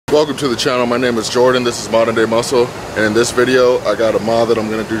Welcome to the channel. My name is Jordan. This is Modern Day Muscle, and in this video I got a mod that I'm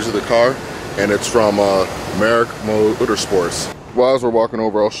going to do to the car, and it's from Merrick Motorsports. While as we're walking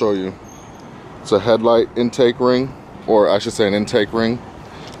over, I'll show you. It's a headlight intake ring, or I should say an intake ring.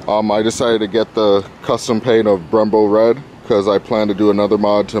 I decided to get the custom paint of Brembo red because I plan to do another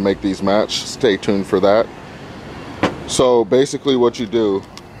mod to make these match. Stay tuned for that. So basically what you do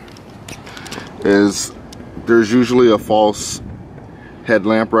is there's usually a false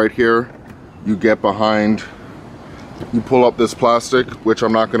headlamp right here. You get behind, you pull up this plastic, which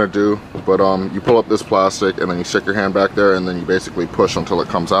I'm not gonna do, but you pull up this plastic and then you stick your hand back there and then you basically push until it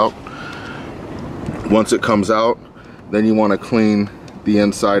comes out. Once it comes out, then you want to clean the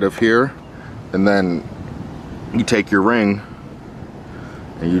inside of here, and then you take your ring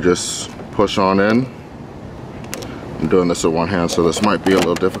and you just push on in. I'm doing this with one hand, so this might be a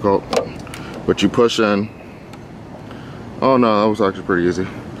little difficult, but you push in. Oh no, that was actually pretty easy.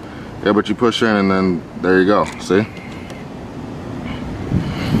 Yeah, but you push in and then there you go, see?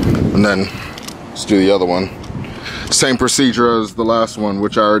 And then let's do the other one. Same procedure as the last one,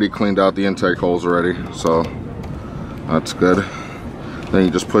 which I already cleaned out the intake holes already, so that's good. Then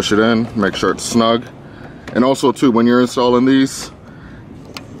you just push it in, make sure it's snug. And also too, when you're installing these,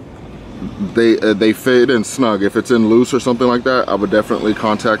 they fit in snug. If it's in loose or something like that, I would definitely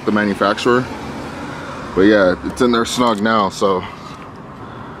contact the manufacturer. But yeah, it's in there snug now, so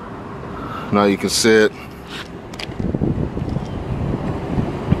now you can see it.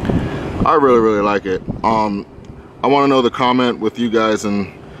 I really like it. I want to know the comment with you guys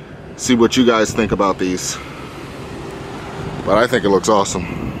and see what you guys think about these. But I think it looks awesome.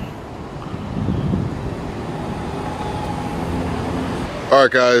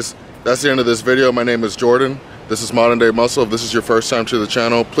 Alright guys, that's the end of this video. My name is Jordan. This is Modern Day Muscle. If this is your first time to the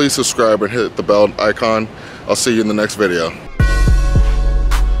channel, please subscribe and hit the bell icon. I'll see you in the next video.